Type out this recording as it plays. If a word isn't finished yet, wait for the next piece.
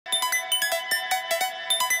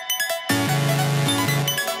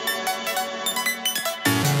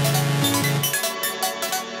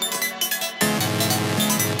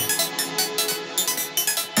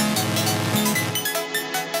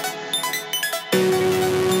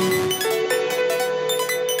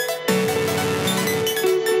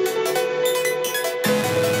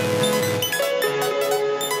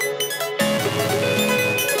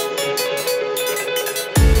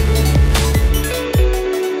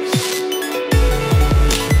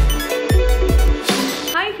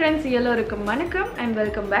எல்லோருக்கும் வணக்கம் and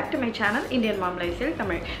welcome back to my channel Indian Mom Lifestyle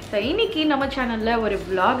Tamil. So இன்னைக்கு நம்ம சேனல்ல ஒரு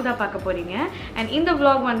vlog தான் பார்க்க போறீங்க and இந்த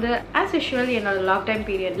vlog வந்து as usual என்னோட லாக் டைம்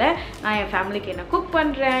பீரியட்ல நான் என் ஃபேமிலிக்கு என்ன குக்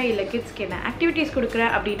பண்றேன் இல்ல கிட்ஸ்க்கு என்ன ஆக்டிவிட்டீஸ்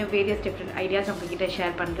கொடுக்கறேன் அப்படின வேரியஸ் டிஃபரண்ட் ஐடியாஸ் உங்ககிட்ட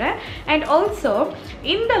ஷேர் பண்றேன் and also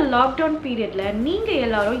இந்த லாக் டவுன் பீரியட்ல நீங்க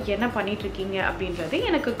எல்லாரும் என்ன பண்ணிட்டு இருக்கீங்க அப்படின்றது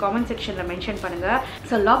எனக்கு கமெண்ட் செக்ஷன்ல மென்ஷன் பண்ணுங்க.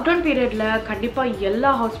 So லாக் டவுன் பீரியட்ல கண்டிப்பா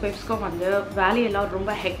எல்லா ஹவுஸ் வைஃப்ஸ்க்கும் வந்து வேலையெல்லாம்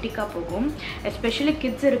ரொம்ப ஹெக்டிக்கா போகும். Especially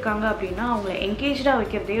kids இருக்காங்க அப்படினா அவங்களை என்கேஜ்டா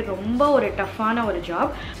வைக்கிறதே ரொம்ப ஒரு டஃப்பான ஒரு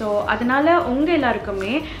ஜாப். ஸோ அதனால உங்க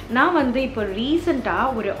எல்லாருக்குமே நான் வந்து இப்போ ரீசெண்டா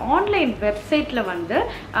ஒரு ஆன்லைன் வெப்சைட்ல வந்து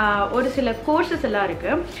ஒரு சில கோர்சஸ் எல்லாம்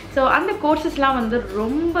இருக்கு. ஸோ அந்த கோர்சஸ்லாம் வந்து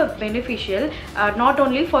ரொம்ப beneficial, not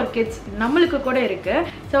only for kids, நம்மளுக்கு கூட இருக்கு.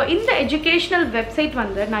 ஸோ இந்த எஜுகேஷனல் வெப்சைட்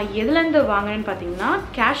வந்து நான் எதுலேருந்து வாங்கினேன்னு பார்த்தீங்கன்னா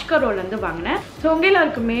கேஷ்கரோலேருந்து வாங்கினேன். ஸோ உங்க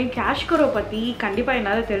எல்லாருக்குமே கேஷ்கரோ பற்றி கண்டிப்பாக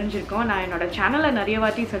என்னால் தெரிஞ்சிருக்கும். நான் என்னோட சேனலில் நிறைய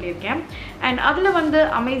வாட்டி சொல்லியிருக்கேன். அண்ட் அதில் வந்து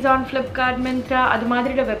அமேசான், ஃப்ளிப்கார்ட், மிந்த்ரா அது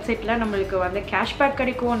மாதிரியோட வெப்சைட்டில் நம்மளுக்கு வந்து கேஷ்பேக்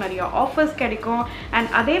கிடைக்கும், நிறைய ஆஃபர்ஸ் கிடைக்கும். அண்ட்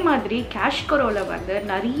அதே மாதிரி கேஷ்கரோவில் வந்து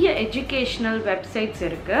நிறைய எஜுகேஷ்னல் வெப்சைட்ஸ்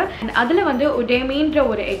இருக்குது. அண்ட் அதில் வந்து உடேமின்ற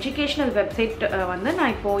ஒரு எஜுகேஷ்னல் வெப்சைட் வந்து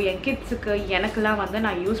நான் இப்போது என் கிட்ஸுக்கு எனக்குலாம் வந்து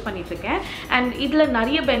நான் யூஸ் பண்ணிட்டுருக்கேன். அண்ட் இதில்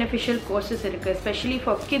நிறைய பெனிஃபிஷியல் கோர்சஸ் இருக்குது, எஸ்பெஷலி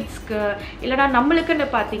ஃபார் கிட்ஸ்க்கு. இல்லைனா நம்மளுக்குன்னு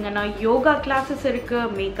பார்த்தீங்கன்னா யோகா கிளாஸஸ்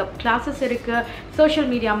இருக்குது, மேக்கப் கிளாஸஸ் இருக்குது,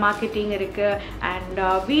 சோஷியல் மீடியா மார்க்கெட்டிங் இருக்குது, அண்ட்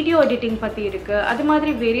வீடியோ எடிட்டிங் பற்றி இருக்குது. அது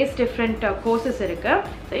மாதிரி வேரியஸ் டிஃப்ரெண்ட் கோர்சஸ்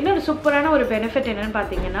இருக்குது. இன்னொரு சூப்பரான ஒரு பெனிஃபிட் என்னென்னு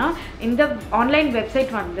பார்த்தீங்கன்னா இந்த ஆன்லைன்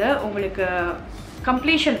வெப்சைட் வந்து உங்களுக்கு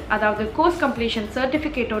கம்ப்ளீஷன், அதாவது கோர்ஸ் கம்ப்ளீஷன்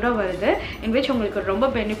சர்டிஃபிகேட்டோட வருது, இன் விச் உங்களுக்கு ரொம்ப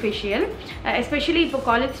பெனிஃபிஷியல். எஸ்பெஷலி இப்போ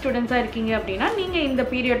காலேஜ் ஸ்டூடெண்ட்ஸாக இருக்கீங்க அப்படின்னா நீங்கள் இந்த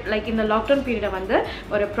பீரியட் லைக் இந்த லாக்டவுன் பீரியடை வந்து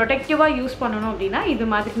ஒரு ப்ரொடெக்டிவாக யூஸ் பண்ணணும் அப்படின்னா இது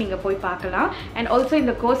மாதிரி நீங்கள் போய் பார்க்கலாம். அண்ட் ஆல்சோ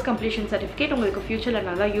இந்த கோர்ஸ் கம்ப்ளீஷன் சர்டிஃபிகேட் உங்களுக்கு ஃப்யூச்சரில்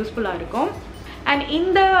நல்லா யூஸ்ஃபுல்லாக இருக்கும். அண்ட்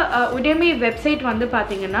இந்த Udemy வெப்சைட் வந்து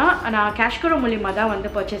பார்த்தீங்கன்னா நான் கேஷ்கரோ மூலியமாக தான் வந்து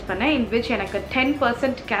பர்ச்சேஸ் பண்ணேன், இன் விச் எனக்கு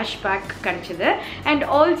 10% கேஷ்பேக் கிடச்சிது. அண்ட்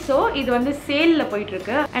ஆல்சோ இது வந்து சேலில்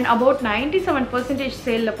போயிட்டுருக்கு. அண்ட் அபவுட் 97%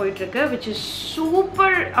 சேலில் போயிட்டுருக்கு, விச் இஸ்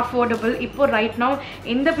சூப்பர் அஃபோர்டபுள். இப்போ ரைட் நவ்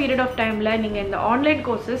இந்த பீரியட் ஆஃப் டைமில் நீங்கள் இந்த online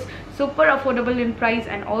courses super affordable in price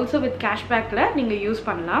and also with கேஷ்பேக்கில் நீங்கள் யூஸ்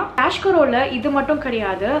பண்ணலாம். கேஷ்கரோவில் இது மட்டும்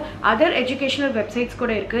கிடையாது, அதர் எஜுகேஷனல் வெப்சைட்ஸ்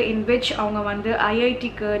கூட இருக்குது, இன் விச் அவங்க வந்து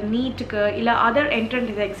ஐஐடிக்கு, நீட்டுக்கு, இல்லை அதர்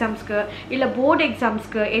என்ட்ரன்ஸ் எக்ஸாம்ஸ்க்கு, இல்லை போர்டு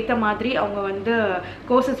எக்ஸாம்ஸ்க்கு ஏற்ற மாதிரி அவங்க வந்து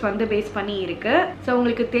கோர்சஸ் வந்து பேஸ் பண்ணி இருக்குது. ஸோ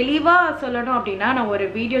உங்களுக்கு தெளிவாக சொல்லணும் அப்படின்னா நான் ஒரு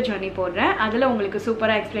வீடியோ ஜர்னி போடுறேன், அதில் உங்களுக்கு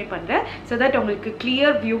சூப்பராக எக்ஸ்பிளைன் பண்ணுறேன், ஸோ தட் உங்களுக்கு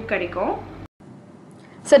கிளியர் வியூ கிடைக்கும்.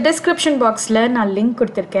 ஸோ டிஸ்கிரிப்ஷன் பாக்ஸில் நான் லிங்க்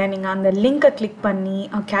கொடுத்துருக்கேன், நீங்கள் அந்த லிங்க்கை கிளிக் பண்ணி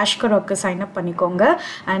கேஷ்கரோக்கு சைன்அப் பண்ணிக்கோங்க.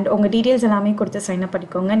 அண்ட் உங்கள் டீட்டெயில்ஸ் எல்லாமே கொடுத்து சைன்அப்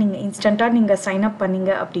பண்ணிக்கோங்க. நீங்கள் இன்ஸ்டண்ட்டாக நீங்கள் சைன்அப்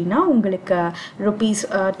பண்ணிங்க அப்படின்னா உங்களுக்கு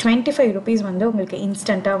 ₹25 வந்து உங்களுக்கு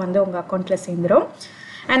இன்ஸ்டண்ட்டாக வந்து உங்கள் அக்கௌண்ட்டில் சேர்ந்துடும்.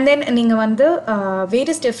 அண்ட் தென் நீங்கள் வந்து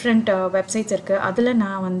வேரியஸ் டிஃப்ரெண்ட் வெப்சைட்ஸ் இருக்குது. அதில்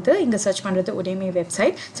நான் வந்து இங்கே சர்ச் பண்ணுறது Udemy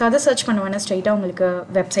வெப்சைட். ஸோ அதை சர்ச் பண்ணுவேன்னா ஸ்ட்ரைட்டாக உங்களுக்கு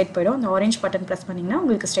வெப்சைட் போயிடும். அந்த ஆரஞ்ச் பட்டன் ப்ரெஸ் பண்ணிங்கன்னா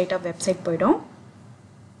உங்களுக்கு ஸ்ட்ரைட்டாக வெப்சைட் போயிடும்.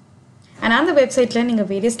 அண்ட் அந்த வெப்சைட்டில் நீங்கள்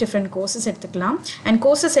வேரியஸ் டிஃப்ரெண்ட் கோர்சஸ் எடுத்துக்கலாம். அண்ட்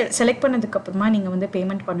கோர்சஸ் செலக்ட் பண்ணதுக்கப்புறமா நீங்கள் வந்து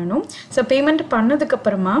பேமெண்ட் பண்ணணும். ஸோ பேமெண்ட்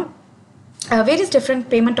பண்ணதுக்கப்புறமா வேரியஸ் டிஃப்ரெண்ட்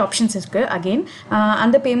பேமெண்ட் ஆப்ஷன்ஸ் இருக்குது. அகெயின்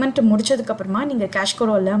அந்த பேமெண்ட் முடிச்சதுக்கப்புறமா நீங்கள்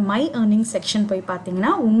கேஷ்கரோவில் மை ஏர்னிங் செக்ஷன் போய்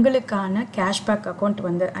பார்த்தீங்கன்னா உங்களுக்கான கேஷ்பேக் அக்கௌண்ட்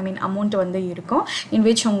வந்து அமௌண்ட் வந்து இருக்கும், இன்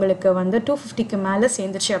விச் உங்களுக்கு வந்து 250க்கு மேலே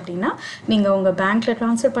சேர்ந்துச்சு அப்படின்னா நீங்கள் உங்கள் பேங்க்கில்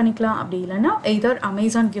ட்ரான்ஸ்ஃபர் பண்ணிக்கலாம். அப்படி இல்லைன்னா எதர்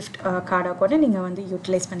அமேசான் கிஃப்ட் கார்டாக கூட நீங்கள் வந்து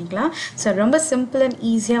யூட்டிலைஸ் பண்ணிக்கலாம். ஸோ ரொம்ப சிம்பிள் அண்ட்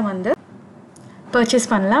ஈஸியாக வந்து பர்ச்சேஸ்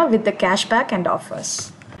பண்ணலாம் with the cashback and offers.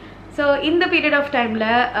 So இந்த பீரியட் ஆஃப் டைமில்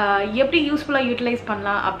எப்படி யூஸ்ஃபுல்லாக யூட்டிலைஸ்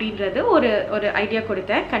பண்ணலாம் அப்படின்றது ஒரு ஐடியா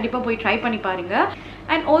கொடுத்தேன். கண்டிப்பாக போய் ட்ரை பண்ணி பாருங்கள்.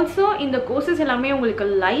 அண்ட் ஆல்சோ இந்த கோர்சஸ் எல்லாமே உங்களுக்கு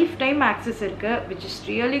லைஃப் டைம் ஆக்சஸ் இருக்குது, which is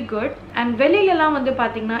really good. And வெளியிலலாம் வந்து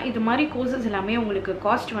பார்த்திங்கன்னா இது மாதிரி கோர்சஸ் எல்லாமே உங்களுக்கு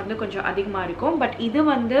காஸ்ட் வந்து கொஞ்சம் அதிகமாக இருக்கும். பட் இது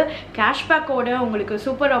வந்து கேஷ்பேக்கோட உங்களுக்கு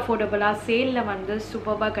சூப்பர் அஃபோர்டபுளாக சேலில் வந்து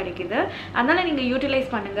சூப்பராக கிடைக்குது. அதனால் நீங்கள் யூட்டிலைஸ்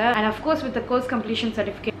பண்ணுங்கள். And of course with course completion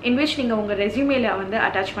certificate in which நீங்கள் உங்கள் ரெஸ்யூமேல வந்து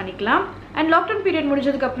அட்டாச் பண்ணிக்கலாம். And lockdown period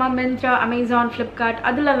முடிஞ்சதுக்கப்புறமா Myntra, Amazon, Flipkart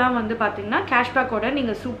அதிலலாம் வந்து பார்த்தீங்கன்னா கேஷ்பேக்கோட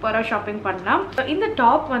நீங்கள் சூப்பராக ஷாப்பிங் பண்ணலாம். இந்த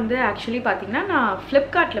டாப் வந்து ஆக்சுவலி பார்த்தீங்கன்னா நான்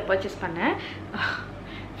ஃப்ளிப்கார்ட்டில் பர்ச்சேஸ் பண்ணேன்.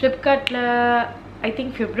 ஃப்ளிப்கார்ட்டில் ஐ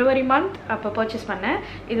திங்க் February month அப்போ பர்ச்சேஸ் பண்ணேன்.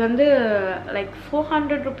 இது வந்து லைக்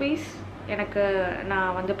 ₹400 எனக்கு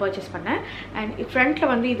நான் வந்து பர்ச்சேஸ் பண்ணேன். அண்ட்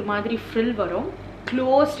ஃப்ரண்ட்டில் வந்து இது மாதிரி ஃப்ரில் வரும்,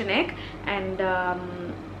 க்ளோஸ்ட் நெக், அண்ட்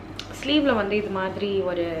ஸ்லீவில் வந்து இது மாதிரி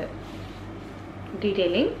ஒரு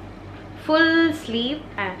டீட்டெயிலிங். Full sleeve.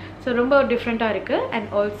 ஸோ ரொம்ப டிஃப்ரெண்ட்டாக இருக்குது and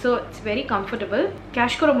also it's very comfortable.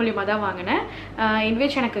 CashKaro மூலியமாக தான் வாங்கினேன். இன்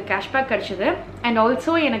விச் எனக்கு கேஷ்பேக் கிடச்சிது அண்ட்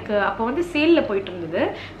ஆல்சோ எனக்கு அப்போ வந்து சேலில் போயிட்டு இருந்தது.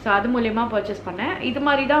 ஸோ அது மூலியமாக பர்ச்சேஸ் பண்ணேன். இது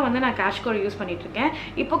மாதிரி தான் வந்து நான் கேஷ்கரோ யூஸ் பண்ணிகிட்ருக்கேன்.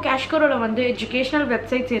 இப்போது கேஷ்கரோவில் வந்து எஜுகேஷ்னல்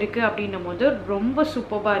வெப்சைட்ஸ் இருக்குது அப்படின்னும் போது ரொம்ப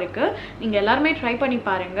சூப்பராக இருக்குது. நீங்கள் எல்லாருமே ட்ரை பண்ணி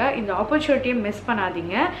பாருங்கள். இந்த ஆப்பர்ச்சுனிட்டியை மிஸ்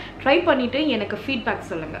பண்ணாதீங்க. ட்ரை பண்ணிவிட்டு எனக்கு ஃபீட்பேக்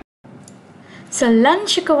சொல்லுங்கள். ஸோ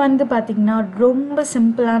லன்ச்சுக்கு வந்து பார்த்திங்கன்னா ரொம்ப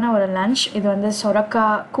சிம்பிளான ஒரு லன்ச். இது வந்து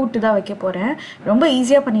சொரக்காய் கூட்டு தான் வைக்க போகிறேன். ரொம்ப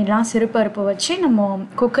ஈஸியாக பண்ணிடலாம். சிறுபருப்பு வச்சு நம்ம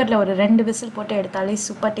குக்கரில் ஒரு 2 விசில் போட்டு எடுத்தாலே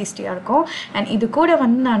சூப்பர் டேஸ்டியாக இருக்கும். அண்ட் இது கூட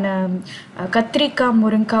வந்து நான் கத்திரிக்காய்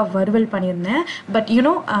முருங்காய் வறுவல் பண்ணியிருந்தேன். பட்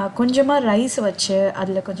யூனோ கொஞ்சமாக ரைஸ் வச்சு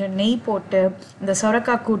அதில் கொஞ்சம் நெய் போட்டு இந்த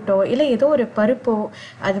சொரக்காய் கூட்டோ இல்லை ஏதோ ஒரு பருப்போ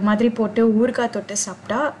அது மாதிரி போட்டு ஊறுகாய் தொட்டு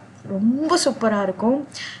சாப்பிட்டா ரொம்ப சூப்பராக இருக்கும்.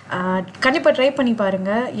 கண்டிப்பாக ட்ரை பண்ணி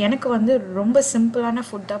பாருங்கள். எனக்கு வந்து ரொம்ப சிம்பிளான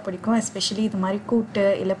ஃபுட் தான் பிடிக்கும். எஸ்பெஷலி இது மாதிரி கூட்டு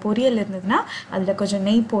இல்லை பொரியல் இருந்ததுன்னா அதில் கொஞ்சம்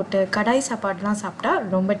நெய் போட்டு கடாய் சாப்பாடுலாம் சாப்பிட்டா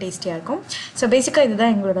ரொம்ப டேஸ்டியாக இருக்கும். ஸோ பேசிக்காக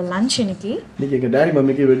இதுதான் எங்களோட லன்ச் இன்னைக்கு. எங்கள் டேடி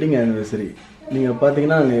மம்மிக்கு வெட்டிங் ஆனிவர்சரி. நீங்கள்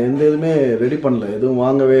பார்த்தீங்கன்னா நாங்கள் எந்த இதுவுமே ரெடி பண்ணல, எதுவும்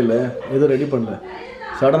வாங்கவே இல்லை, எதுவும் ரெடி பண்ணல.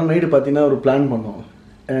 சடன் நைட்டு பார்த்தீங்கன்னா ஒரு பிளான் பண்ணோம்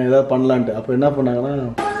ஏதாவது பண்ணலான்ட்டு. அப்போ என்ன பண்ணாங்கன்னா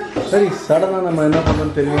சரி சடனாக நம்ம என்ன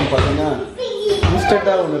பண்ணோன்னு தெரியும்னு பார்த்தோன்னா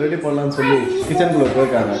இன்ஸ்டண்ட்டாக ஒன்று ரெடி பண்ணலான்னு சொல்லி கிச்சனுக்குள்ளே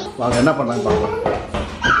போயிருக்காங்க. வாங்க என்ன பண்ணலான்னு பார்க்கலாம்.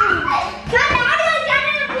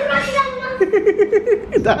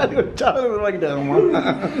 உருவாக்கிட்டாங்கம்மா.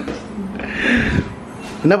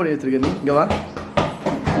 என்ன பண்ணி வச்சிருக்க நீ? இங்கே வா.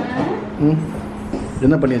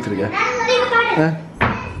 என்ன பண்ணி வச்சிருக்க?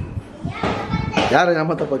 யாரை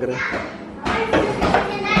ஏமாத்த பார்க்குற?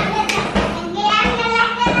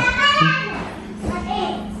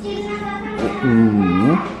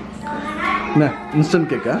 என்ன இன்ஸ்டன்ட்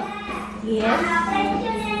கேக்கா?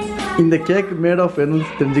 இந்த கேக் மேட் ஆஃப் என்ன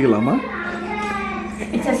தெரிஞ்சுக்கலாமா?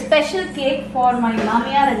 It's a special cake for my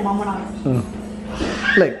மாமியார் and மாமனார்.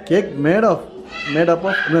 இல்ல கேக் மேட் ஆஃப்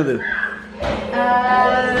என்னது?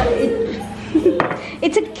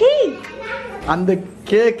 It's a cake. அந்த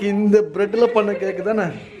கேக் இந்த பிரெட்ல பண்ண கேக் தானே?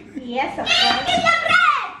 Yes, of course.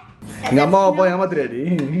 எங்க அம்மா அப்பா ஏமாத்துறியாடி?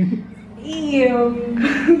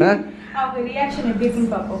 அவங்க ரியாக்ஷன் எப்படி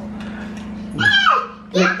இருக்குன்னு பாப்போம்.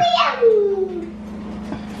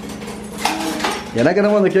 எனக்கு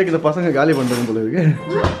என்னமோ அந்த கேக் இந்த பசங்க காலி பண்றது போல இருக்கு.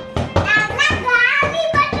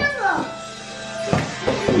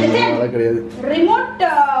 கிடையாது. ரிமோட்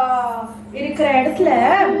இருக்கிற இடத்துல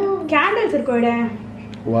கேண்டில்ஸ் இருக்கும்டா.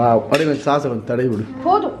 வாவ், அப்படியே சாஸ் வந்து தடை விடு.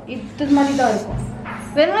 போதும், இது மாதிரி தான் இருக்கும்.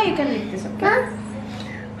 வெறும் you can lick this, okay?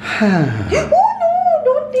 Oh no,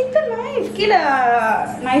 don't take the knife. கீழ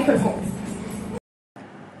knife இருக்கும்.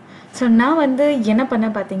 ஸோ நான் வந்து என்ன பண்ண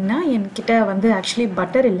பார்த்தீங்கன்னா என்கிட்ட வந்து ஆக்சுவலி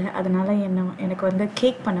பட்டர் இல்லை, அதனால் எனக்கு வந்து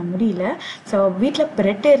கேக் பண்ண முடியல. ஸோ வீட்டில்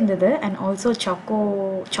ப்ரெட் இருந்தது and also choco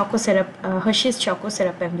syrup, Hershey's choco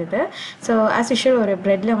syrup இருந்தது. ஸோ ஆஸ் யூஷுவல் ஒரு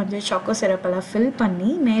ப்ரெட்டில் வந்து சாக்கோ சிரப்பெல்லாம் ஃபில் பண்ணி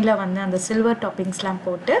மேலே வந்து அந்த சில்வர் டாப்பிங்ஸ்லாம்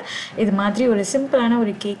போட்டு இது மாதிரி ஒரு சிம்பிளான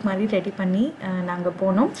ஒரு கேக் மாதிரி ரெடி பண்ணி நாங்கள்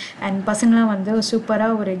போனோம். அண்ட் பசங்களாம் வந்து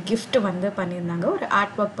சூப்பராக ஒரு கிஃப்ட் வந்து பண்ணியிருந்தாங்க, ஒரு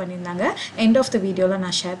ஆர்ட் ஒர்க் பண்ணியிருந்தாங்க. எண்ட் ஆஃப் த வீடியோவில்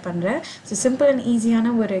நான் ஷேர் பண்ணுறேன். ஸோ சிம்பிள் அண்ட்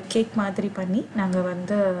ஈஸியான ஒரு கேக் மாதிரி பண்ணி நாங்கள்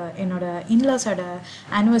வந்து என்னோட இன்லாஸோட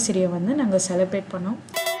ஆனிவர்சரியை வந்து நாங்கள் செலிப்ரேட் பண்ணோம்.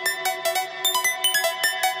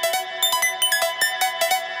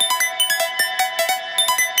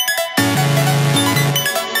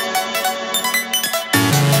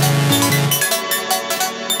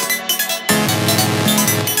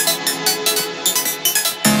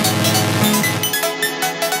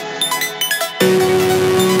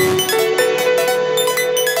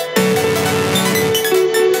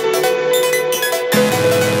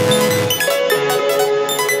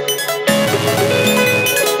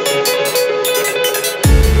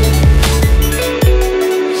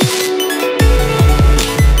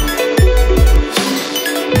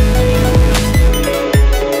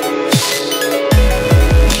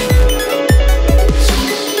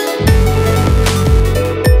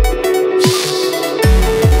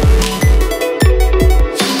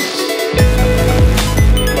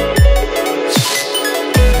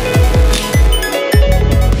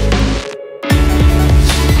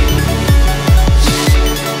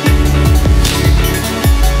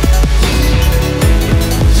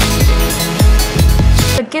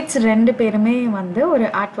 கிட்ஸ் 2 பேருமே வந்து ஒரு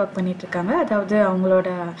ஆர்ட் ஒர்க் பண்ணிகிட்ருக்காங்க. அதாவது அவங்களோட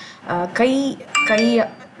கை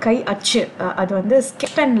கை அச்சு அது வந்து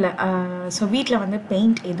ஸ்கெட்ச் பெனில். ஸோ வீட்டில் வந்து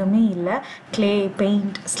பெயிண்ட் எதுவுமே இல்லை, க்ளே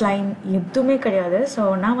பெயிண்ட் ஸ்லைம் எதுவுமே கிடையாது. ஸோ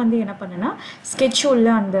நான் வந்து என்ன பண்ணேன்னா ஸ்கெட்ச் உள்ள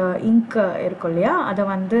அந்த இங்க் இருக்கும் இல்லையா, அதை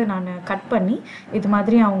வந்து நான் கட் பண்ணி இது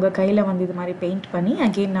மாதிரி அவங்க கையில் வந்து இது மாதிரி பெயிண்ட் பண்ணி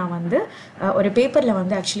அகெயின் நான் வந்து ஒரு பேப்பரில்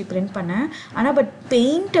வந்து ஆக்சுவலி பிரிண்ட் பண்ணேன். ஆனால் பட்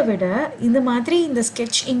பெயிண்ட்டை விட இந்த மாதிரி இந்த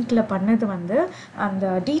ஸ்கெட்ச் இங்கில் பண்ணது வந்து அந்த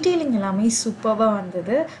டீட்டெயிலிங் எல்லாமே சூப்பராக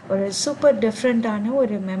வந்தது. ஒரு சூப்பர் டிஃப்ரெண்ட்டான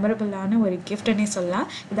ஒரு மெமரபிளான ஒரு கிஃப்ட்னே சொல்லலாம்.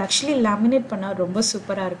 இது ஆக்சுவலி லேமினேட் பண்ணால் ரொம்ப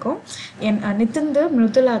சூப்பராக இருக்கும். என் நித்திந்து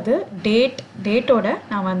மிருதுலாது டேட்டோட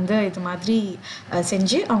நான் வந்து இது மாதிரி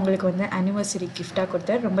செஞ்சு அவங்களுக்கு வந்து ஆனிவர்சரி கிஃப்டாக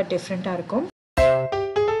கொடுத்தேன். ரொம்ப டிஃப்ரெண்ட்டாக இருக்கும்.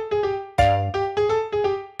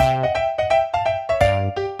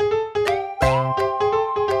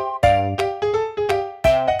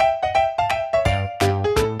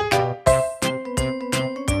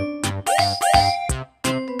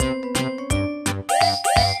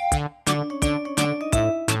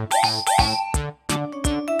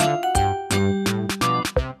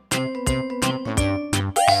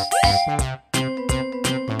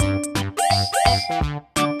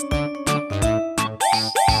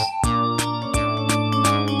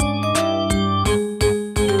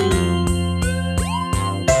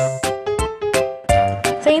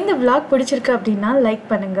 இந்த vlog பிடிச்சிருக்கு அப்படின்னா லைக்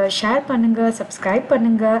பண்ணுங்கள், ஷேர் பண்ணுங்கள், சப்ஸ்கிரைப்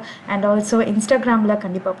பண்ணுங்கள். அண்ட் ஆல்சோ இன்ஸ்டாகிராமில்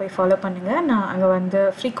கண்டிப்பாக போய் ஃபாலோ பண்ணுங்கள். நான் அங்கே வந்து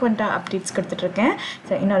ஃப்ரீக்வெண்ட்டாக அப்டேட்ஸ் கொடுத்துட்ருக்கேன்.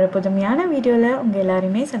 ஸோ இன்னொரு புதுமையான வீடியோவில் உங்கள்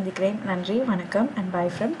எல்லாருமே சந்திக்கிறேன். நன்றி, வணக்கம் அண்ட் பை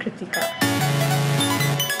ஃப்ரம் கிருத்திகா.